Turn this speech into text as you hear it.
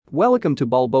Welcome to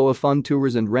Balboa Fun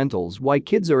Tours and Rentals. Why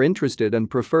kids are interested and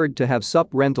preferred to have SUP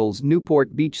rentals.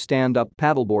 Newport Beach stand-up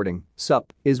paddleboarding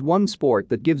 (SUP) is one sport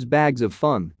that gives bags of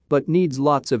fun but needs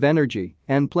lots of energy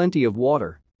and plenty of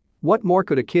water. What more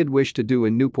could a kid wish to do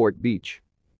in Newport Beach?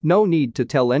 No need to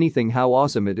tell anything how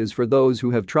awesome it is for those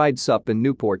who have tried SUP in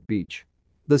Newport Beach.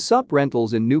 The SUP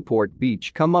rentals in Newport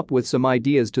Beach come up with some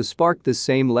ideas to spark this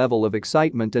same level of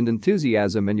excitement and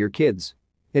enthusiasm in your kids.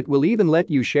 It will even let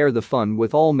you share the fun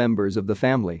with all members of the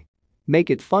family. Make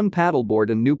it fun. Paddleboard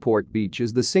in Newport Beach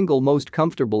is the single most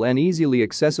comfortable and easily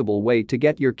accessible way to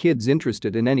get your kids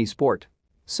interested in any sport.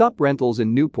 SUP rentals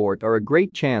in Newport are a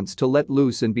great chance to let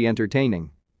loose and be entertaining.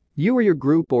 You or your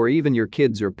group or even your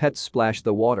kids or pets splash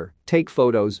the water, take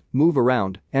photos, move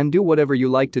around, and do whatever you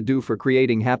like to do for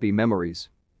creating happy memories.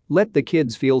 Let the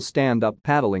kids feel stand-up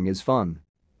paddling is fun.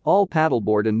 All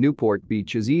paddleboard in Newport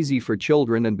Beach is easy for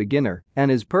children and beginner and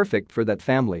is perfect for that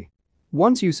family.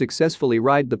 Once you successfully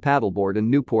ride the paddleboard in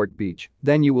Newport Beach,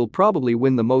 then you will probably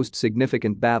win the most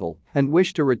significant battle and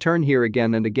wish to return here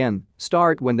again and again.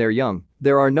 Start when they're young.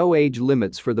 There are no age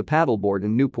limits for the paddleboard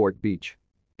in Newport Beach.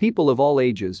 People of all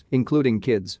ages, including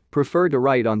kids, prefer to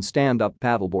ride on stand-up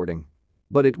paddleboarding.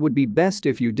 But it would be best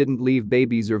if you didn't leave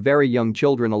babies or very young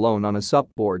children alone on a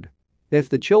SUP board. If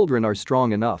the children are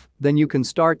strong enough, then you can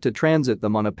start to transit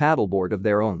them on a paddleboard of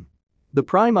their own. The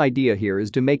prime idea here is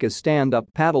to make a stand-up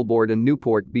paddleboard in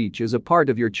Newport Beach as a part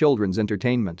of your children's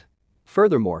entertainment.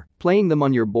 Furthermore, playing them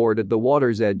on your board at the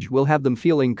water's edge will have them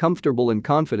feeling comfortable and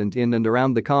confident in and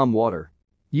around the calm water.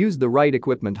 Use the right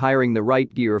equipment. Hiring the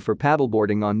right gear for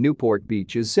paddleboarding on Newport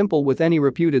Beach is simple with any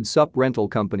reputed SUP rental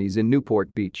companies in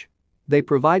Newport Beach. They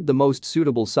provide the most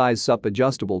suitable size SUP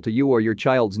adjustable to you or your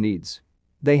child's needs.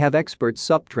 They have expert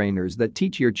SUP trainers that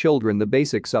teach your children the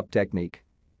basic SUP technique.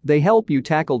 They help you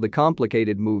tackle the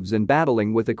complicated moves and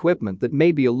battling with equipment that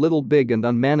may be a little big and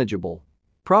unmanageable.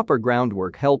 Proper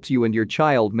groundwork helps you and your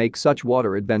child make such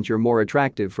water adventure more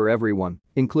attractive for everyone,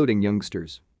 including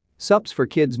youngsters. SUPs for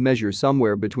kids measure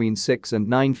somewhere between 6 and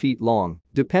 9 feet long,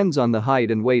 depends on the height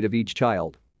and weight of each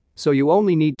child. So you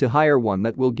only need to hire one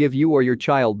that will give you or your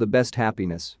child the best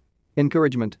happiness.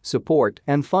 Encouragement, support,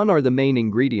 and fun are the main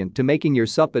ingredient to making your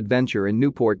SUP adventure in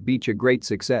Newport Beach a great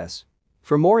success.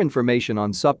 For more information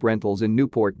on SUP rentals in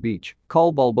Newport Beach,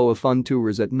 call Balboa Fun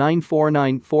Tours at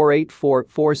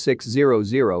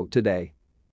 949-484-4600 today.